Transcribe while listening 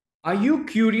Are you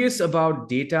curious about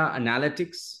data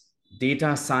analytics,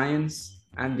 data science,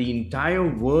 and the entire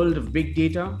world of big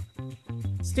data?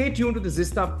 Stay tuned to the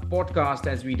Zista podcast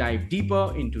as we dive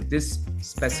deeper into this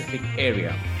specific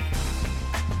area.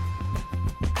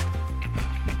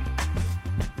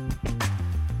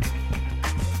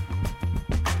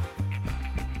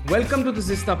 Welcome to the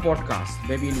Zista Podcast,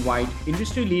 where we invite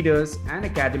industry leaders and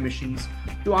academicians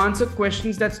to answer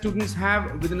questions that students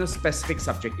have within a specific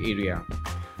subject area.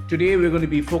 Today, we're going to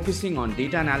be focusing on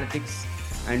data analytics,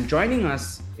 and joining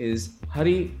us is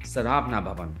Hari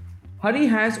Saravanabhavan. Hari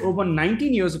has over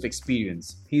 19 years of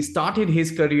experience. He started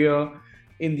his career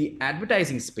in the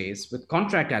advertising space with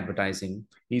contract advertising.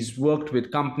 He's worked with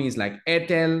companies like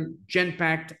Airtel,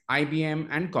 Genpact, IBM,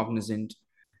 and Cognizant.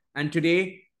 And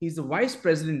today, he's the Vice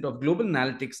President of Global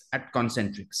Analytics at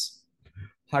Concentrix.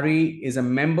 Hari is a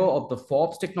member of the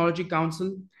Forbes Technology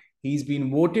Council. He's been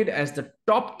voted as the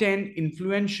top 10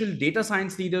 influential data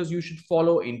science leaders you should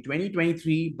follow in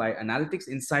 2023 by Analytics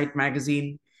Insight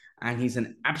magazine, and he's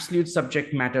an absolute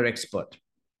subject matter expert.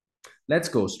 Let's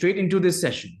go straight into this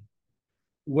session.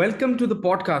 Welcome to the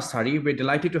podcast, Hari. We're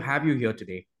delighted to have you here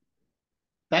today.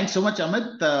 Thanks so much,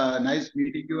 Amit. Nice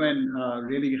meeting you, and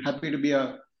really happy to be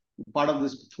a part of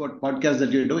this podcast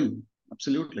that you're doing.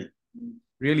 Absolutely.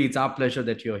 Really, it's our pleasure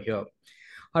that you're here.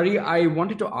 Hari, I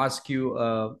wanted to ask you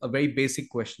a very basic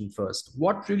question first.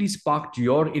 What really sparked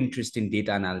your interest in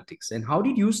data analytics, and how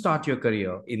did you start your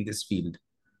career in this field?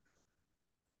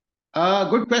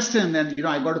 Good question. And,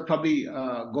 I got to probably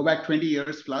go back 20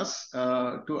 years plus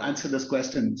to answer this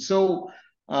question. So,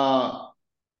 but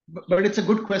it's a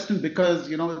good question because,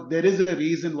 there is a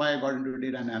reason why I got into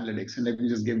data analytics. And let me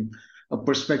just give a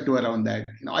perspective around that.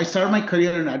 I started my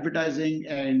career in advertising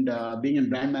and being in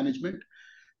brand management.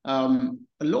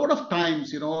 A lot of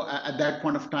times, at that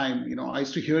point of time, I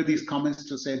used to hear these comments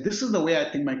to say, this is the way I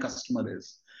think my customer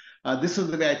is. This is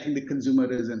the way I think the consumer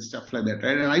is and stuff like that,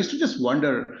 right? And I used to just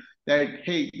wonder that,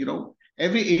 hey,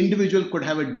 every individual could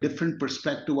have a different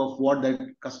perspective of what that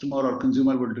customer or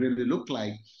consumer would really look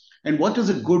like. And what is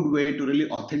a good way to really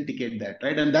authenticate that,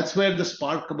 right? And that's where the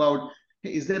spark about,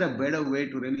 hey, is there a better way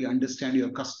to really understand your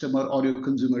customer or your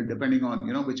consumer, depending on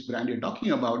which brand you're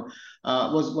talking about,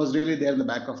 was really there in the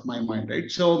back of my mind, right?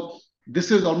 So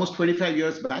this is almost 25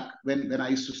 years back when I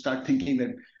used to start thinking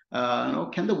that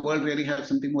can the world really have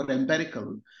something more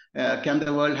empirical? Can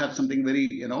the world have something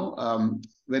very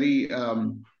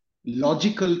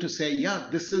logical to say, yeah,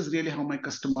 this is really how my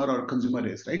customer or consumer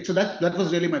is, right? So that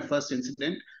was really my first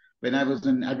incident when I was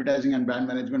in advertising and brand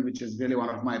management, which is really one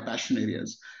of my passion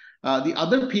areas. The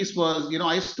other piece was,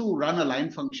 I used to run a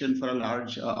line function for a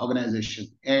large organization.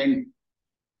 And,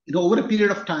 over a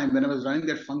period of time when I was running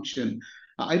that function,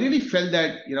 I really felt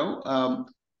that,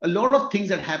 a lot of things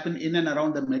that happen in and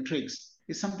around the metrics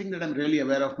is something that I'm really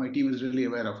aware of. My team is really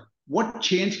aware of. What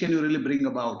change can you really bring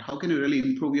about? How can you really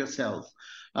improve yourself,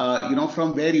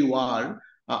 from where you are?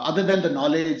 Other than the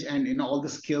knowledge and all the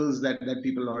skills that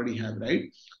people already have, right?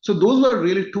 So those were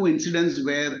really two incidents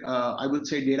where I would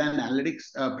say data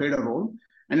analytics played a role.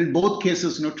 And in both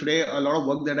cases, today a lot of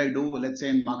work that I do, let's say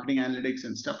in marketing analytics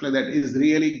and stuff like that, is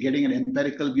really getting an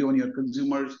empirical view on your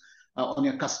consumers, on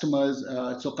your customers.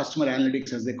 So customer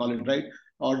analytics, as they call it, right?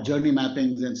 Or journey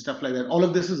mappings and stuff like that. All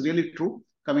of this is really true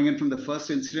coming in from the first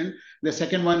incident. The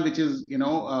second one, which is,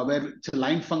 where it's a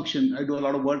line function, I do a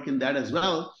lot of work in that as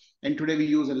well. And today we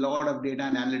use a lot of data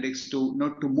analytics to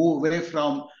move away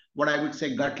from what I would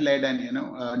say gut-led and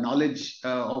knowledge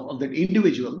of that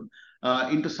individual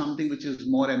into something which is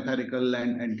more empirical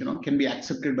and can be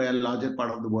accepted by a larger part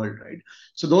of the world, right?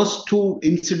 So those two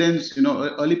incidents,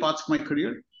 early parts of my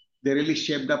career, they really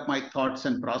shaped up my thoughts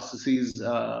and processes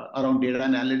around data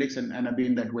analytics, and I've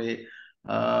been that way,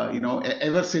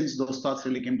 ever since those thoughts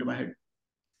really came to my head.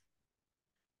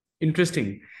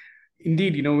 Interesting.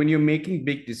 Indeed, when you're making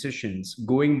big decisions,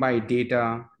 going by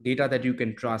data that you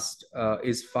can trust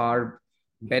is far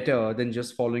better than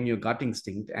just following your gut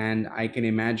instinct. And I can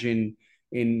imagine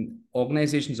in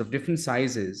organizations of different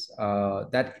sizes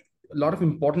that a lot of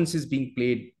importance is being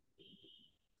paid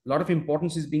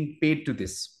to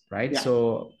this, right? Yeah.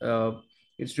 So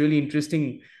it's really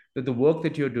interesting that the work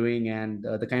that you're doing and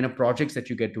the kind of projects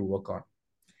that you get to work on.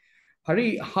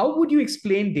 Hari, how would you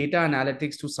explain data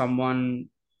analytics to someone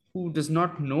who does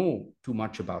not know too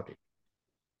much about it?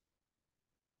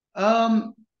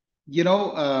 One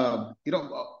of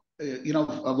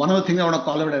the things I want to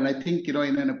call out, and I think,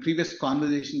 in a previous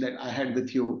conversation that I had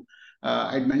with you,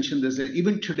 I'd mentioned this, that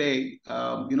even today,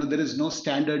 there is no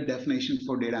standard definition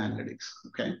for data analytics,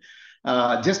 okay?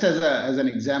 Just as an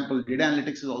example, data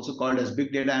analytics is also called as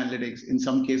big data analytics, in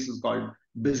some cases called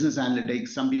business analytics.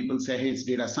 Some people say, hey, it's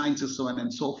data sciences, so on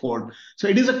and so forth. So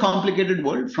it is a complicated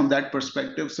world from that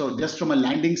perspective. So just from a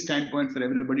landing standpoint for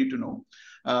everybody to know,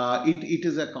 it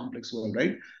is a complex world,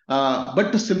 right?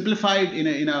 But to simplify it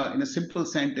in a simple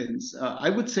sentence, I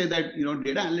would say that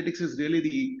data analytics is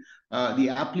really the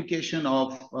application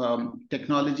of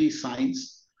technology,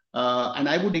 science, and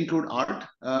I would include art.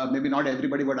 Maybe not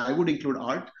everybody, but I would include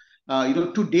art.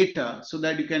 To data, so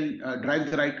that you can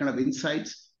drive the right kind of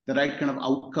insights, the right kind of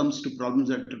outcomes to problems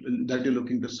that you're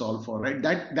looking to solve for, right?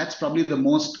 That's probably the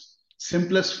most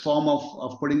simplest form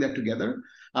of putting that together.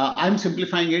 I'm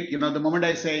simplifying it. The moment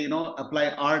I say, apply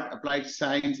art, apply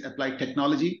science, apply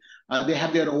technology, they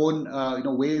have their own,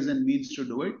 ways and means to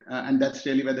do it, and that's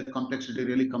really where the complexity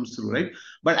really comes through, right?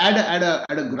 But at a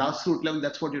grassroots level,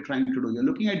 that's what you're trying to do. You're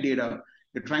looking at data.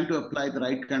 You're trying to apply the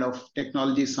right kind of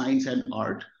technology, science, and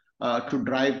art to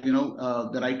drive,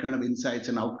 the right kind of insights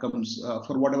and outcomes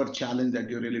for whatever challenge that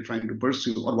you're really trying to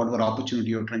pursue or whatever opportunity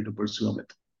you're trying to pursue with.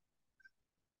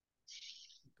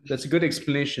 That's a good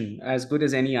explanation, as good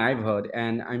as any I've heard.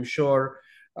 And I'm sure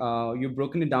you've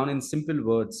broken it down in simple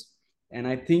words. And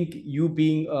I think you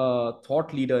being a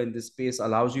thought leader in this space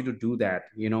allows you to do that.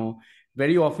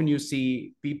 Very often you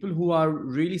see people who are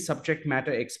really subject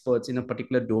matter experts in a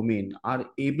particular domain are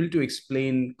able to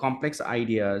explain complex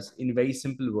ideas in very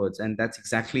simple words. And that's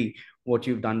exactly what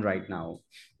you've done right now.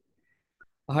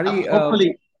 Hari,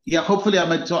 hopefully,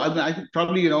 Ahmed. So I think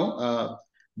probably,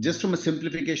 just from a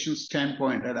simplification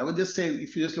standpoint, right, I would just say,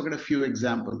 if you just look at a few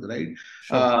examples, right?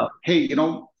 Sure. Hey,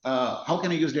 how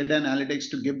can I use data analytics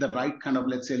to give the right kind of,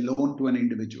 let's say, loan to an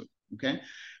individual? Okay.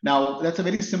 Now, that's a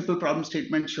very simple problem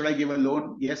statement. Should I give a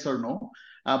loan? Yes or no?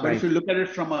 But Right. if you look at it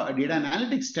from a data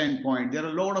analytics standpoint, there are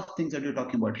a lot of things that you're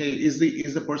talking about. Hey, is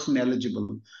the person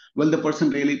eligible? Will the person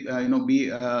really, be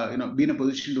in a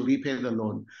position to repay the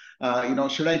loan?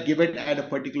 Should I give it at a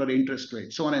particular interest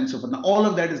rate? So on and so forth. Now, all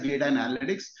of that is data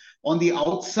analytics. On the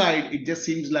outside, it just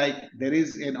seems like there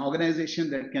is an organization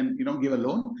that can, give a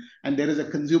loan, and there is a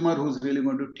consumer who's really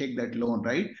going to take that loan,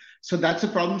 right? So that's a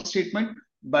problem statement.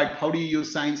 But how do you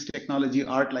use science, technology,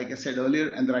 art, like I said earlier,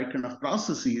 and the right kind of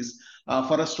processes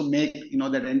for us to make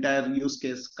that entire use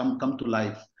case come to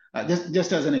life?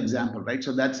 Just as an example, right?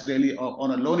 So that's really on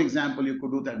a loan example. You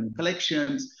could do that in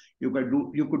collections. You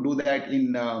could do that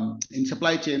in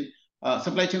supply chain.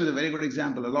 Supply chain is a very good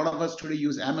example. A lot of us today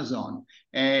use Amazon,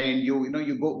 and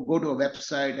you go to a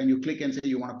website and you click and say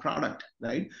you want a product,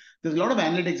 right? There's a lot of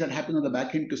analytics that happen on the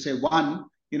back end to say, one,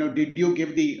 did you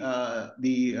give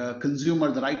the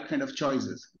consumer the right kind of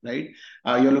choices, right?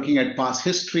 You're looking at past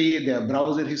history, their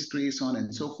browser history, so on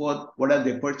and so forth. What have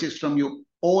they purchased from you?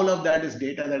 All of that is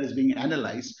data that is being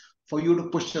analyzed for you to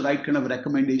push the right kind of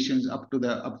recommendations up to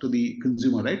the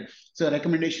consumer, right? So a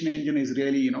recommendation engine is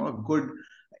really a good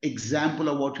example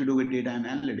of what you do with data and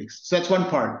analytics. So that's one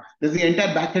part. There's the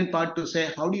entire backend part to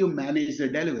say, how do you manage the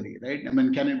delivery, right? I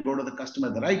mean, can it go to the customer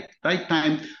at the right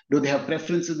time? Do they have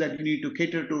preferences that you need to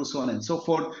cater to, so on and so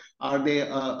forth? Are they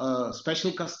a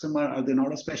special customer? Are they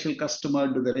not a special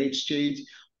customer? Do the rates change?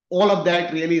 All of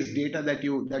that really is data that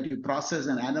you process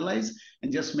and analyze,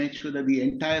 and just make sure that the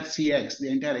entire CX, the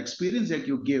entire experience that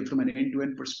you give from an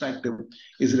end-to-end perspective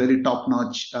is really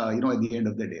top-notch, at the end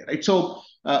of the day, right? So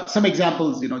some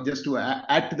examples, just to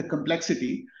add to the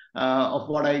complexity of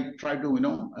what I try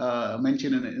to,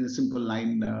 mention in a simple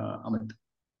line, Amit.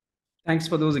 Thanks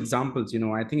for those examples.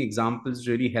 I think examples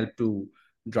really help to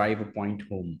drive a point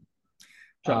home.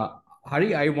 Sure.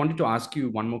 Hari, I wanted to ask you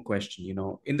one more question.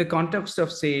 In the context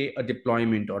of, say, a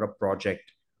deployment or a project,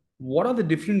 what are the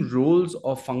different roles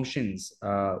or functions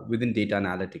within data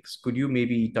analytics? Could you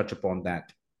maybe touch upon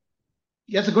that?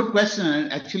 Yeah, it's a good question.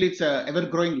 And actually, it's a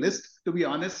ever-growing list, to be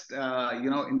honest, in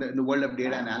the world of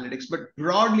data analytics. But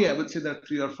broadly, I would say there are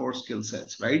 3 or 4 skill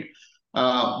sets, right?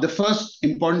 The first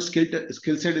important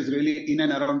skill set is really in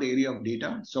and around the area of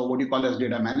data. So what you call as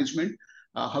data management.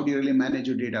 How do you really manage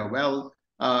your data well?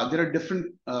 There are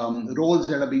different roles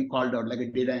that are being called out, like a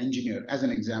data engineer, as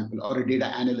an example, or a data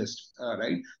analyst,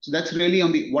 right? So that's really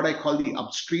on what I call the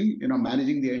upstream,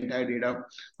 managing the entire data,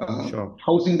 Sure.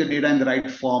 housing the data in the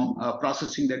right form,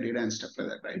 processing the data and stuff like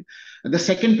that, right? And the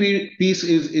second piece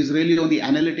is really on the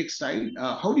analytics side.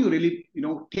 How do you really,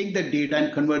 take the data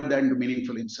and convert that into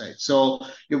meaningful insights? So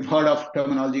you've heard of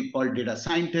terminology called data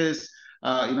scientists.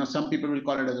 Some people will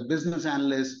call it as a business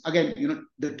analyst. Again,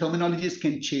 the terminologies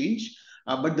can change.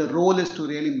 But the role is to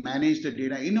really manage the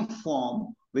data in a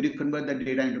form where you convert that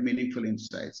data into meaningful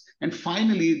insights. And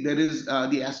finally, there is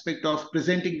the aspect of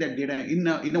presenting that data in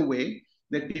a way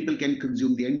that people can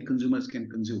consume, the end consumers can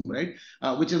consume, right?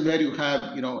 Which is where you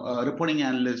have, reporting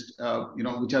analysts,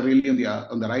 which are really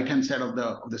on the right hand side of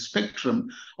the spectrum,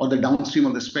 or the downstream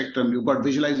of the spectrum. You've got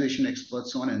visualization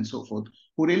experts, so on and so forth,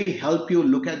 who really help you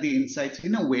look at the insights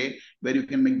in a way where you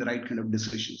can make the right kind of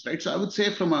decisions, right? So I would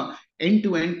say from a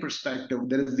end-to-end perspective,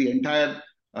 there is the entire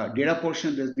data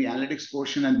portion, there's the analytics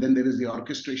portion, and then there is the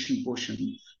orchestration portion,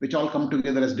 which all come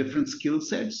together as different skill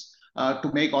sets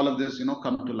to make all of this,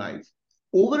 come to life.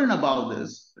 Over and above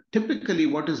this, typically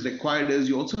what is required is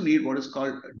you also need what is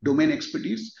called domain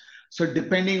expertise. So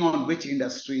depending on which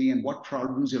industry and what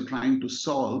problems you're trying to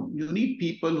solve, you need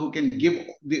people who can give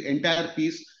the entire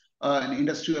piece an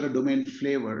industry or a domain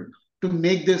flavor to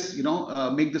make this,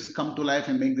 make this come to life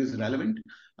and make this relevant.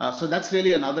 So that's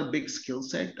really another big skill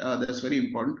set that's very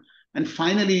important. And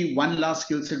finally, one last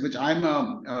skill set, which I'm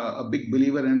a big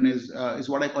believer in, is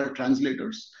what I call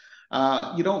translators.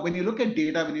 When you look at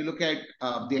data, when you look at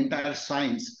the entire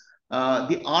science,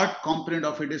 the art component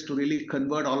of it is to really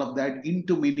convert all of that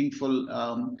into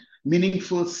meaningful,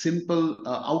 simple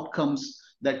outcomes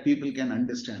that people can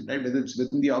understand, right? Whether it's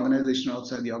within the organization or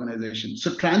outside the organization.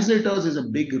 So translators is a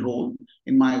big role,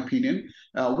 in my opinion,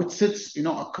 which sits,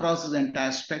 across the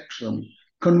entire spectrum,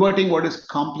 converting what is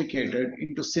complicated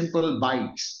into simple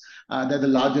bites that the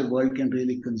larger world can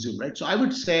really consume, right? So I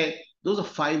would say those are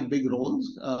 5 big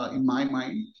roles in my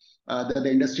mind that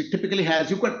the industry typically has.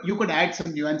 You could add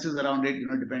some nuances around it,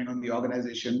 depending on the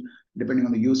organization, depending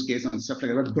on the use case and stuff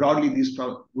like that. But broadly, these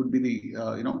would be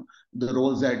the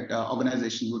roles that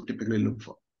organizations would typically look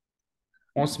for.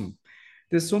 Awesome.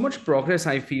 There's so much progress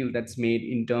I feel that's made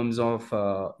in terms of,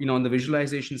 on the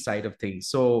visualization side of things.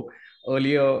 So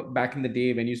earlier, back in the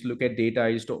day, when you used to look at data, I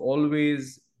used to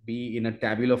always be in a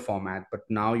tabular format, but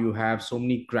now you have so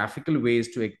many graphical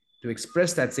ways to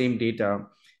express that same data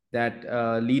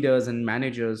that leaders and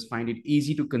managers find it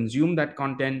easy to consume that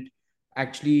content,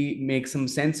 actually make some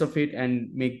sense of it,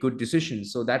 and make good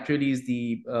decisions. So that really is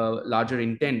the larger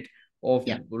intent of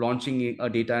launching a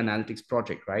data analytics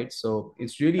project, right? So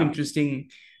it's really interesting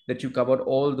that you covered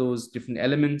all those different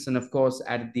elements, and of course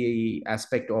added the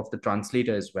aspect of the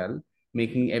translator as well,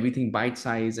 making everything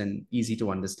bite-sized and easy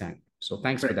to understand. So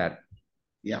thanks for that.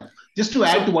 Yeah. Just to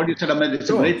add to what you said, Amit,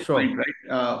 it's a great point,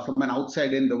 right? From an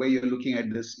outside in, the way you're looking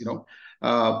at this,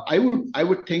 I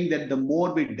would think that the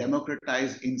more we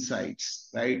democratize insights,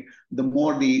 right, the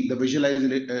more the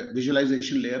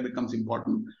visualization layer becomes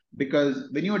important. Because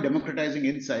when you are democratizing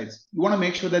insights, you want to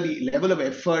make sure that the level of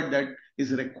effort that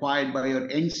is required by your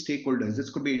end stakeholders, this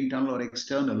could be internal or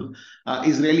external,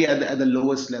 is really at the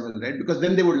lowest level, right? Because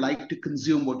then they would like to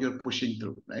consume what you're pushing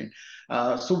through,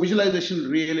 right? So visualization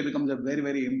really becomes a very,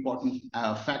 very important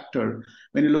factor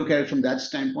when you look at it from that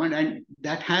standpoint. And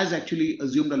that has actually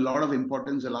assumed a lot of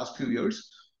importance the last few years.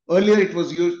 Earlier,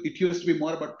 it used to be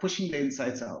more about pushing the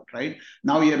insights out, right?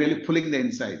 Now you're really pulling the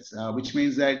insights, which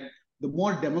means that the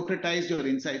more democratized your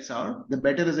insights are, the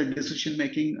better is a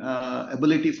decision-making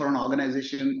ability for an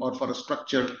organization or for a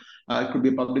structure. It could be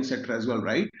a public sector as well,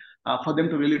 right? For them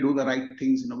to really do the right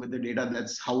things, with the data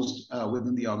that's housed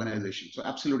within the organization. So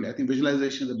absolutely, I think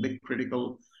visualization is a big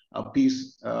critical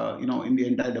piece, in the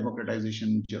entire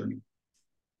democratization journey.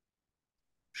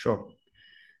 Sure.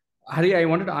 Hari, I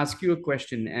wanted to ask you a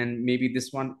question, and maybe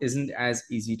this one isn't as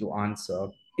easy to answer.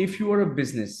 If you are a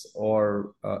business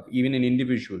or even an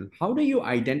individual, how do you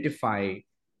identify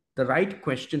the right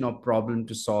question or problem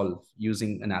to solve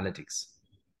using analytics?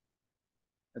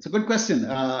 That's a good question,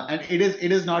 and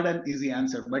it is not an easy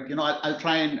answer. But I'll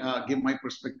try and give my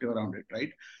perspective around it.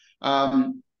 Right?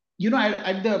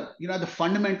 At the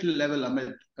fundamental level,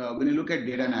 Amit, when you look at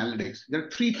data analytics, there are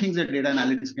 3 things that data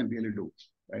analytics can really do.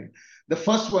 Right? The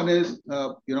first one is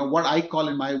what I call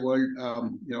in my world,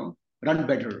 run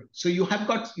better. So you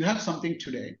have something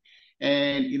today,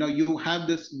 and you have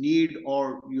this need,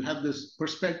 or you have this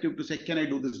perspective to say, can I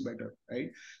do this better, right?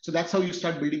 So that's how you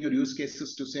start building your use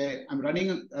cases to say, I'm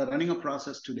running a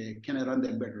process today, can I run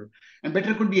that better? And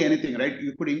better could be anything, right?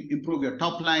 You could improve your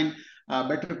top line,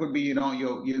 better could be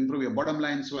you improve your bottom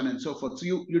line, so on and so forth. So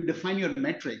you define your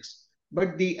metrics, but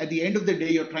at the end of the day,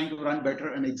 you're trying to run better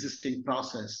an existing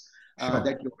process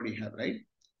that you already have, right?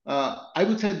 I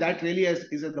would say that really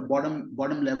is at the bottom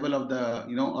level of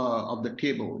the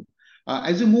table.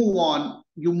 As you move on,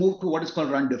 you move to what is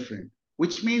called run different,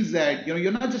 which means that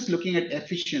you're not just looking at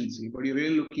efficiency, but you're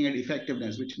really looking at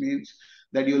effectiveness, which means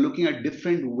that you're looking at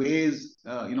different ways,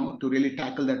 to really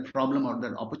tackle that problem or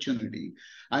that opportunity,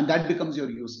 and that becomes your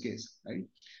use case, right?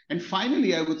 And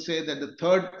finally, I would say that the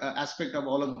third aspect of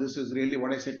all of this is really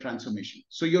what I say, transformation.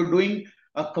 So you're doing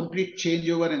a complete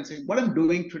changeover and saying, what I'm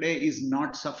doing today is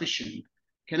not sufficient.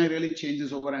 can I really change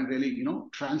this over and really,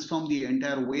 transform the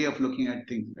entire way of looking at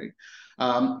things, right?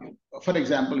 For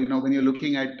example, when you're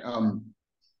looking at,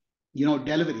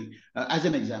 delivery as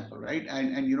an example, right?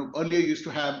 And earlier you used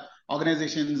to have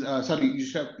organizations, you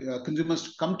used to have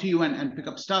consumers come to you and pick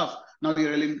up stuff. Now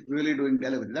you're really doing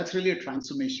delivery. That's really a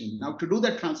transformation. Now to do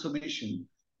that transformation,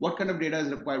 what kind of data is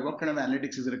required? What kind of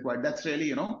analytics is required? That's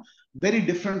really, very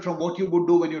different from what you would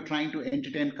do when you're trying to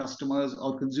entertain customers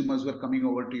or consumers who are coming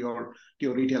over to your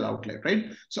retail outlet,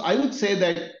 right? So I would say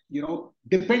that,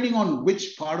 depending on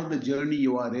which part of the journey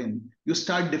you are in, you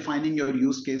start defining your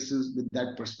use cases with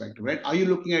that perspective, right? Are you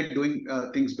looking at doing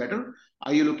things better?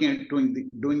 Are you looking at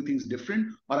doing things different?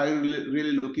 Or are you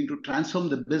really looking to transform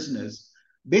the business?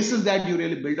 Basis that, you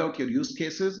really build out your use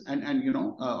cases and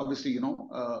obviously,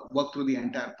 work through the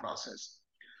entire process.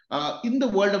 In the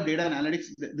world of data analytics,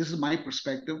 this is my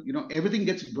perspective. Everything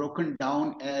gets broken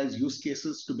down as use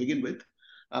cases to begin with.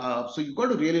 So you've got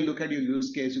to really look at your use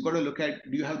case. You've got to look at,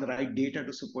 do you have the right data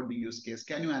to support the use case?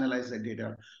 Can you analyze that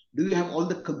data? Do you have all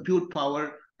the compute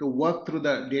power to work through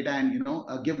the data and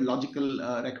give logical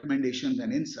recommendations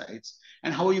and insights?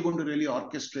 And how are you going to really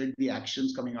orchestrate the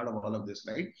actions coming out of all of this,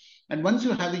 right? And once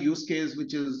you have the use case,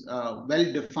 which is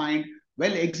well defined,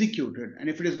 well executed, and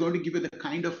if it is going to give you the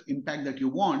kind of impact that you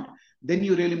want, then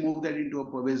you really move that into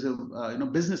a pervasive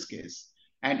business case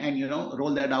and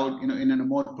roll that out in a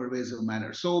more pervasive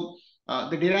manner. So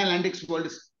the data analytics world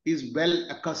is well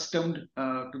accustomed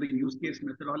to the use case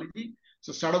methodology.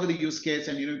 So start off with the use case,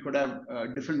 and you could have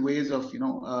different ways of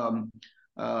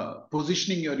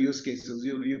positioning your use cases.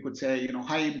 You could say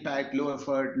high impact, low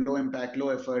effort, low impact, low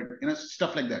effort,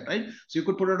 stuff like that, right? So you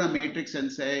could put out a matrix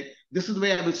and say, this is the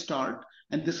way I will start,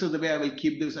 and this is the way I will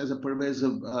keep this as a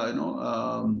pervasive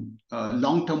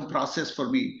long-term process for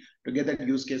me to get that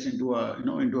use case into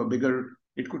a bigger.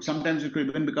 It could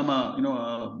even become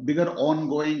a bigger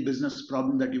ongoing business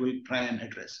problem that you will try and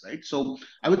address, right? So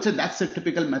I would say that's a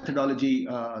typical methodology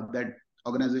that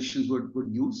organizations would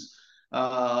use.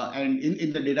 And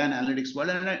in the data analytics world,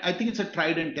 and I think it's a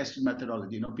tried and tested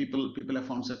methodology. People have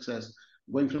found success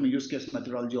going from a use case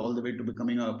methodology all the way to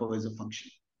becoming a pervasive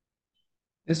function.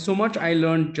 There's so much I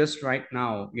learned just right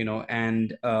now,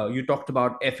 and you talked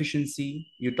about efficiency,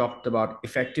 you talked about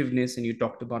effectiveness, and you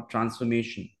talked about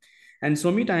transformation. And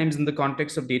so many times in the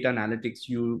context of data analytics,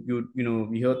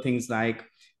 we hear things like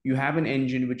you have an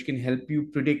engine which can help you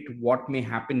predict what may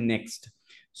happen next.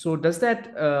 So does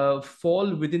that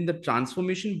fall within the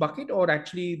transformation bucket, or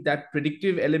actually that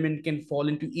predictive element can fall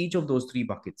into each of those three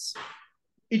buckets?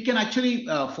 It can actually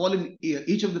fall in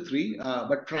each of the three,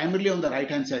 but primarily on the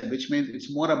right-hand side, which means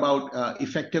it's more about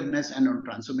effectiveness and on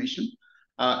transformation.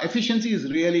 Efficiency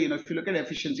is really, if you look at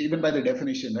efficiency, even by the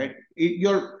definition, right,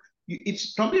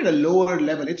 it's probably at a lower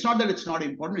level. It's not that it's not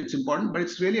important, it's important, but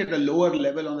it's really at a lower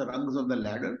level on the rungs of the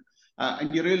ladder.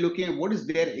 And you're really looking at what is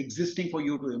there existing for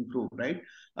you to improve, right?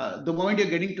 The moment you're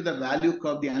getting to the value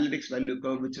curve, the analytics value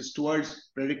curve, which is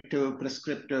towards predictive,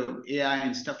 prescriptive, AI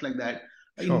and stuff like that,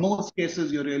 sure. In most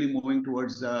cases, you're really moving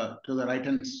towards to the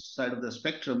right-hand side of the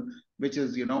spectrum, which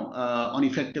is, on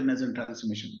effectiveness and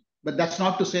transformation. But that's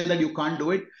not to say that you can't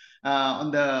do it.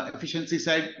 On the efficiency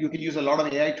side, you can use a lot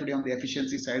of AI today on the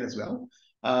efficiency side as well.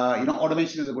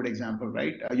 Automation is a good example,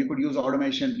 right? You could use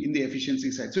automation in the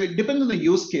efficiency side. So it depends on the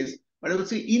use case. But I would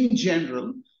say in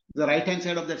general, the right-hand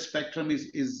side of that spectrum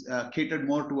is catered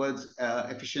more towards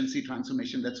efficiency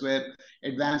transformation. That's where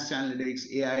advanced analytics,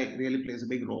 AI really plays a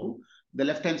big role. The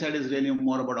left-hand side is really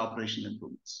more about operational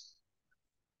improvements.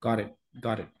 Got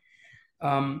it.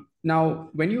 Now,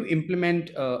 when you implement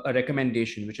a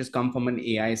recommendation, which has come from an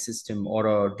AI system or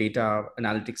a data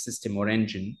analytics system or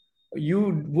engine,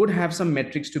 you would have some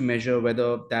metrics to measure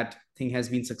whether that thing has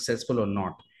been successful or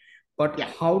not. But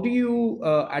yeah, how do you,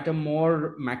 at a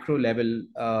more macro level,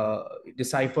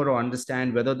 decipher or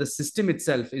understand whether the system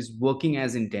itself is working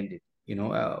as intended?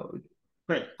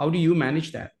 Right. How do you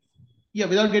manage that? Yeah,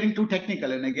 without getting too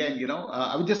technical, and again,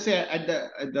 I would just say at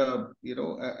a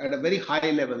very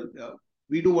high level,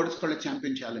 we do what is called a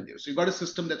champion challenger. So you've got a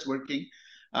system that's working,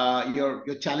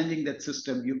 you're challenging that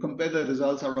system. You compare the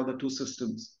results out of the two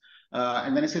systems.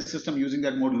 And when I say system, using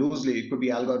that more loosely, it could be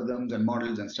algorithms and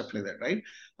models and stuff like that, right?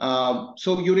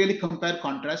 So you really compare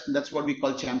contrast, and that's what we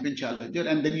call champion challenger,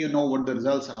 and then you know what the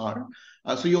results are.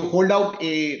 So you hold out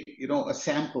a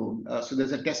sample. So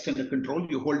there's a test and a control.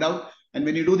 You hold out, and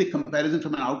when you do the comparison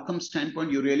from an outcome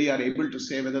standpoint, you really are able to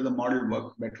say whether the model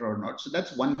worked better or not. So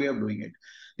that's one way of doing it.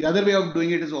 The other way of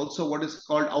doing it is also what is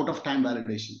called out of time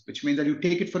validation, which means that you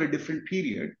take it for a different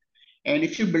period. And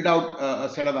if you build out a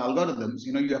set of algorithms,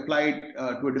 you apply it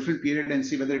to a different period and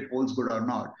see whether it holds good or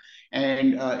not.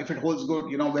 And if it holds good,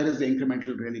 where is the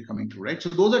incremental really coming through, right? So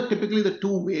those are typically the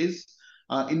two ways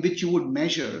in which you would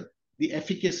measure the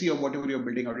efficacy of whatever you're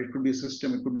building out. It could be a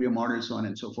system, it could be a model, so on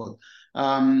and so forth.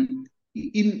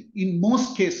 In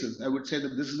most cases, I would say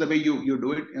that this is the way you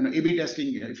do it. A/B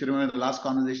testing, if you remember the last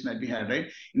conversation that we had, right?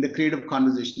 In the creative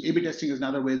conversation, A/B testing is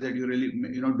another way that you really,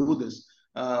 do this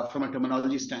from a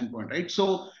terminology standpoint, right?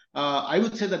 So I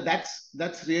would say that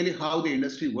that's really how the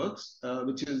industry works,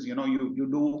 which is, you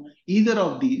do either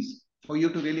of these for you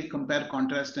to really compare,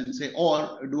 contrast, and say,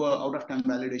 or do a out of time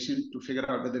validation to figure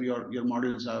out whether your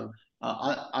models are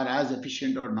as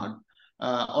efficient or not.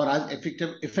 Or as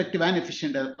effective and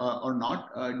efficient or not,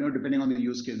 depending on the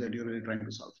use case that you're really trying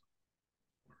to solve.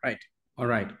 Right. All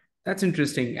right. That's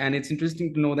interesting. And it's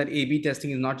interesting to know that A/B testing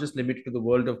is not just limited to the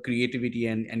world of creativity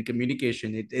and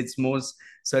communication. It's most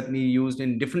certainly used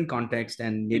in different contexts,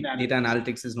 and data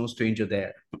analytics is no stranger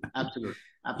there. Absolutely.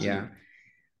 Yeah.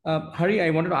 Hari,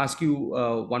 I wanted to ask you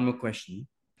one more question.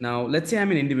 Now, let's say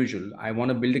I'm an individual. I want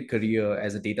to build a career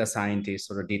as a data scientist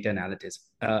or a data analyst,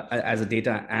 as a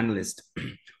data analyst.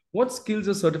 What skills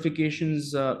or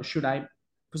certifications should I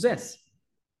possess?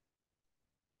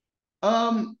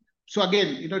 So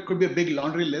again, it could be a big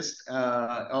laundry list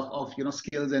of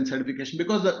skills and certification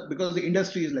because the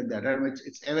industry is like that. Right?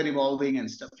 It's ever evolving and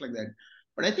stuff like that.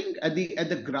 But I think at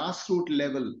the grassroots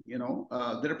level,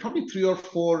 there are probably 3 or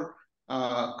 4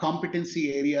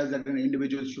 competency areas that an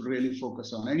individual should really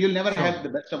focus on, and you'll never have the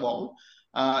best of all.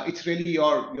 It's really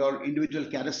your individual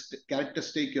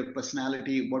characteristic, your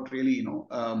personality, what really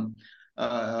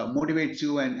motivates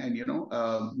you, and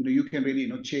you can really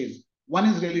chase. One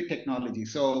is really technology.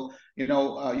 So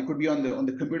you could be on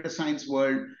the computer science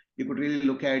world. You could really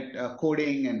look at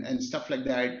coding and stuff like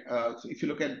that. So if you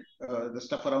look at the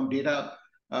stuff around data,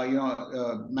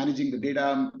 managing the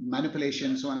data,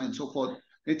 manipulation, so on and so forth.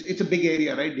 It's a big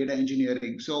area, right? Data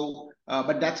engineering. So,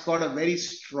 but that's got a very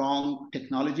strong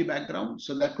technology background.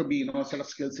 So that could be, a set of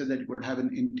skill sets that you could have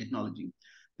in technology.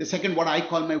 The second, what I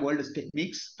call my world, is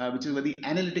techniques, which is where the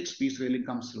analytics piece really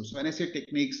comes through. So when I say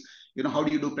techniques, how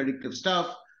do you do predictive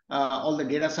stuff? All the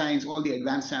data science, all the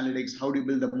advanced analytics, how do you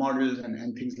build the models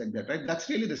and things like that, right? That's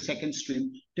really the second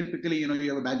stream. Typically, you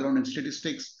have a background in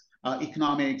statistics,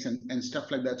 economics, and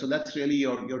stuff like that. So that's really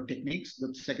your techniques,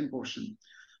 the second portion.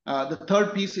 The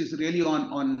third piece is really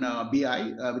on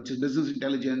BI, which is business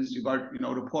intelligence. You got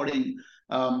reporting.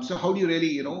 So how do you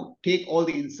really take all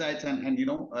the insights and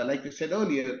like we said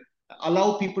earlier,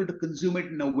 allow people to consume it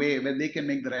in a way where they can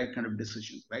make the right kind of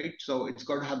decision, right? So it's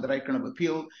got to have the right kind of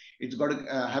appeal. It's got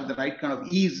to have the right kind of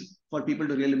ease for people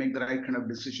to really make the right kind of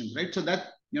decisions, right? So that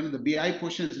the BI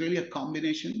portion is really a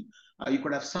combination. You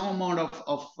could have some amount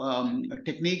of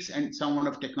techniques and some amount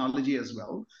of technology as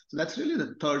well. So that's really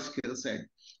the third skill set.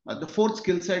 The fourth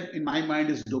skill set in my mind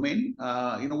is domain.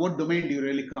 What domain do you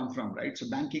really come from, right? So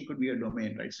banking could be a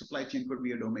domain, right? Supply chain could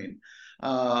be a domain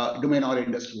or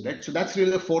industry, right? So that's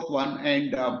really the fourth one.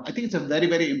 And I think it's a very,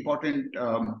 very important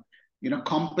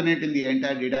component in the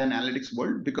entire data analytics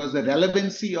world, because the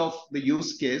relevancy of the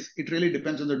use case, it really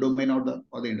depends on the domain or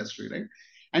the industry, right?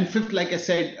 And fifth, like I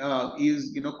said,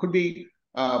 is could be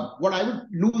what I would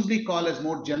loosely call as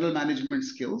more general management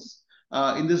skills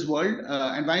in this world.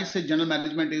 And when I say general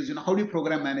management is how do you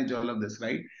program manage all of this,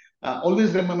 right?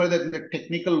 Always remember that in the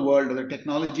technical world or the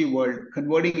technology world,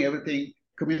 converting everything,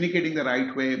 communicating the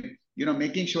right way,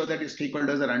 making sure that your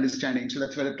stakeholders are understanding. So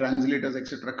that's where the translators,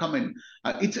 etc., come in.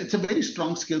 It's a very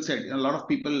strong skill set. A lot of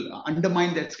people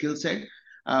undermine that skill set,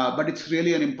 but it's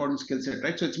really an important skill set,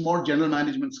 right? So it's more general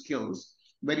management skills,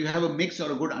 where you have a mix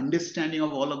or a good understanding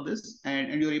of all of this,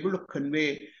 and you're able to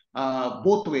convey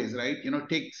both ways, right?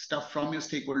 Take stuff from your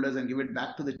stakeholders and give it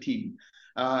back to the team,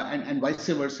 and vice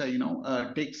versa.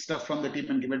 Take stuff from the team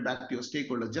and give it back to your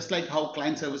stakeholders. Just like how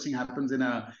client servicing happens in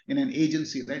an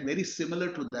agency, right? Very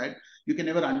similar to that. You can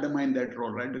never undermine that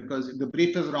role, right? Because if the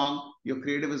brief is wrong, your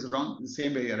creative is wrong. The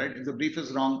same way, right? If the brief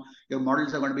is wrong, your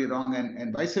models are going to be wrong,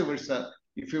 and vice versa.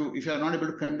 If you are not able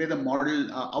to convey the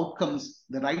model outcomes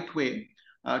the right way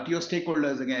to your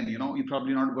stakeholders, again, you're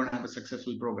probably not going to have a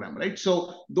successful program, right?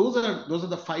 So those are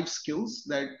the 5 skills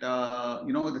that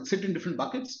that sit in different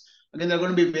buckets. Again, there are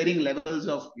going to be varying levels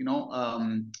of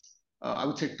I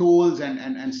would say tools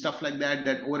and stuff like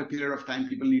that over a period of time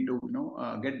people need to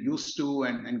get used to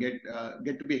and get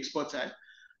to be experts at.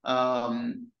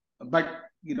 But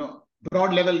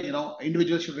broad level,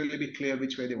 individuals should really be clear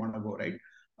which way they want to go, right?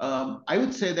 I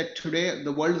would say that today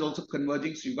the world is also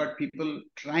converging. So you've got people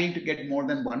trying to get more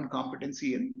than one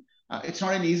competency in. It's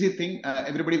not an easy thing.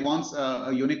 Everybody wants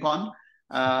a unicorn.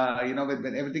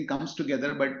 when everything comes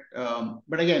together.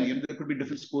 But again, there could be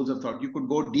different schools of thought. You could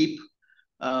go deep,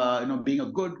 being a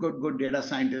good data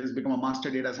scientist, become a master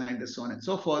data scientist, so on and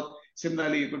so forth.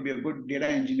 Similarly, you could be a good data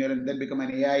engineer and then become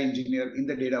an AI engineer in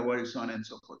the data world, so on and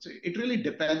so forth. So it really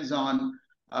depends on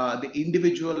the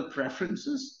individual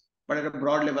preferences. But at a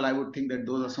broad level, I would think that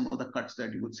those are some of the cuts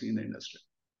that you would see in the industry.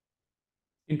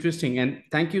 Interesting. And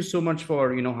thank you so much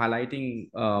for, highlighting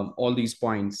all these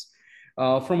points.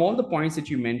 From all the points that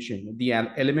you mentioned, the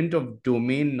element of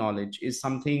domain knowledge is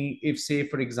something, if say,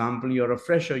 for example, you're a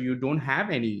fresher, you don't have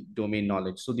any domain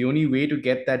knowledge. So the only way to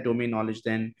get that domain knowledge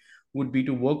then would be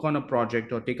to work on a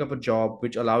project or take up a job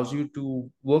which allows you to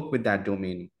work with that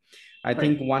domain. I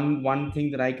think one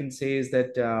thing that I can say is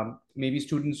that maybe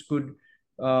students could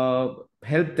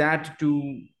help that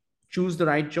to choose the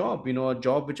right job, a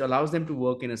job which allows them to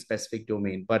work in a specific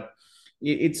domain. But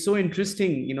it's so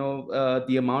interesting,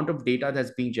 the amount of data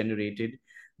that's being generated,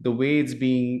 the way it's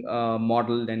being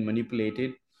modeled and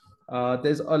manipulated.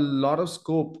 There's a lot of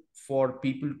scope for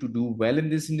people to do well in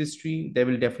this industry. There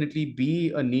will definitely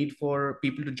be a need for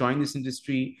people to join this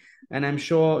industry. And I'm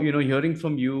sure, hearing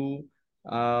from you,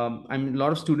 a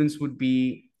lot of students would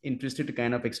be interested to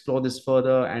kind of explore this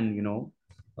further and,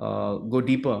 go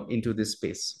deeper into this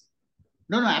space.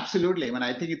 No, absolutely. I mean,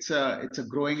 I think it's a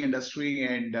growing industry,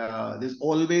 and there's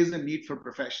always a need for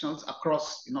professionals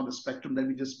across the spectrum that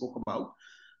we just spoke about.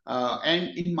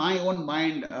 And in my own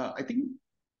mind, I think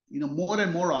more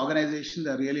and more organizations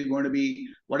are really going to be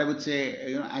what I would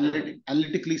say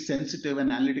analytically sensitive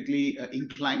and analytically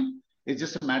inclined. It's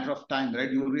just a matter of time,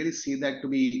 right? You will really see that to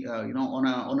be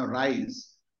on a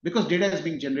rise because data is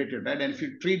being generated, right? And if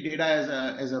you treat data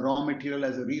as a raw material,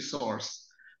 as a resource,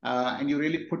 and you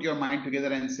really put your mind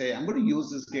together and say, I'm going to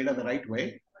use this data the right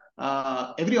way,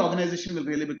 every organization will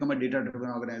really become a data-driven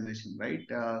organization, right?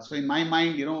 So in my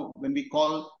mind, when we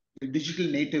call the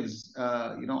digital natives,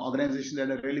 organizations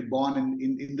that are really born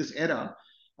in this era,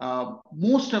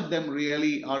 most of them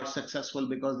really are successful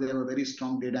because they have a very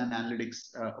strong data and analytics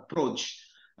approach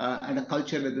and a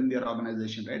culture within their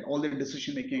organization, right? All their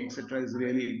decision-making, et cetera, is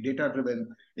really data-driven,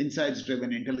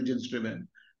 insights-driven, intelligence-driven.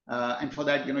 And for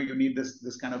that, you need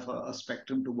this kind of a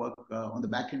spectrum to work on the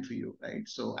back end for you, right?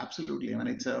 So absolutely, I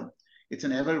mean, it's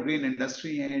an evergreen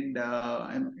industry, and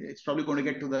it's probably going to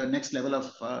get to the next level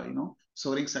of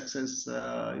soaring success,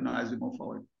 as we move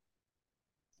forward.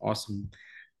 Awesome.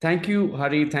 Thank you,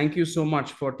 Hari. Thank you so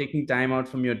much for taking time out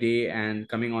from your day and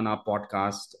coming on our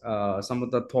podcast. Some of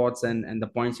the thoughts and the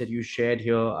points that you shared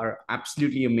here are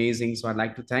absolutely amazing. So I'd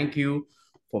like to thank you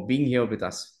for being here with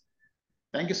us.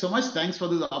 Thank you so much. Thanks for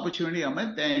this opportunity,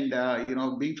 Amit.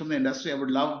 And being from the industry, I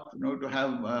would love to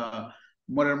have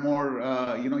more and more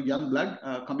young blood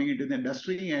coming into the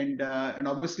industry, and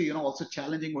obviously also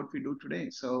challenging what we do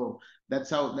today. So that's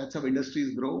how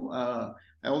industries grow.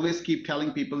 I always keep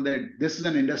telling people that this is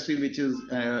an industry which is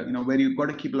where you've got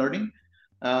to keep learning.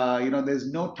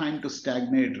 There's no time to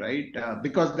stagnate, right?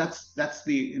 Because that's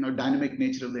the dynamic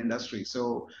nature of the industry.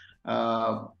 So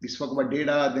we spoke about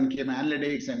data, then came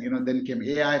analytics, and then came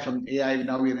AI. From AI,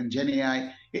 now we're in Gen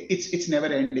AI. It's never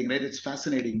ending, right? It's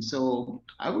fascinating. So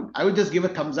I would just give a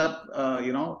thumbs up,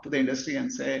 to the industry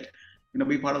and say,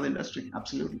 be part of the industry.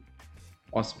 Absolutely.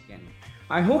 Awesome.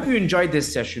 I hope you enjoyed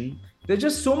this session. There's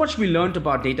just so much we learned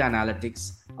about data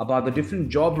analytics, about the different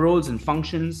job roles and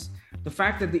functions, the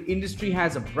fact that the industry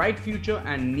has a bright future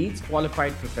and needs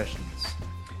qualified professionals.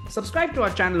 Subscribe to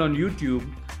our channel on YouTube.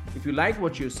 If you like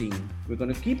what you're seeing, we're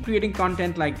going to keep creating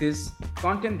content like this,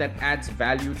 content that adds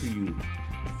value to you.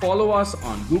 Follow us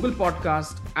on Google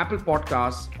Podcast, Apple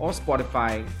Podcasts, or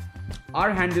Spotify.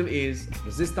 Our handle is The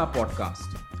Zista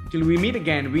Podcast. Till we meet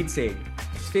again, we'd say,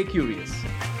 stay curious.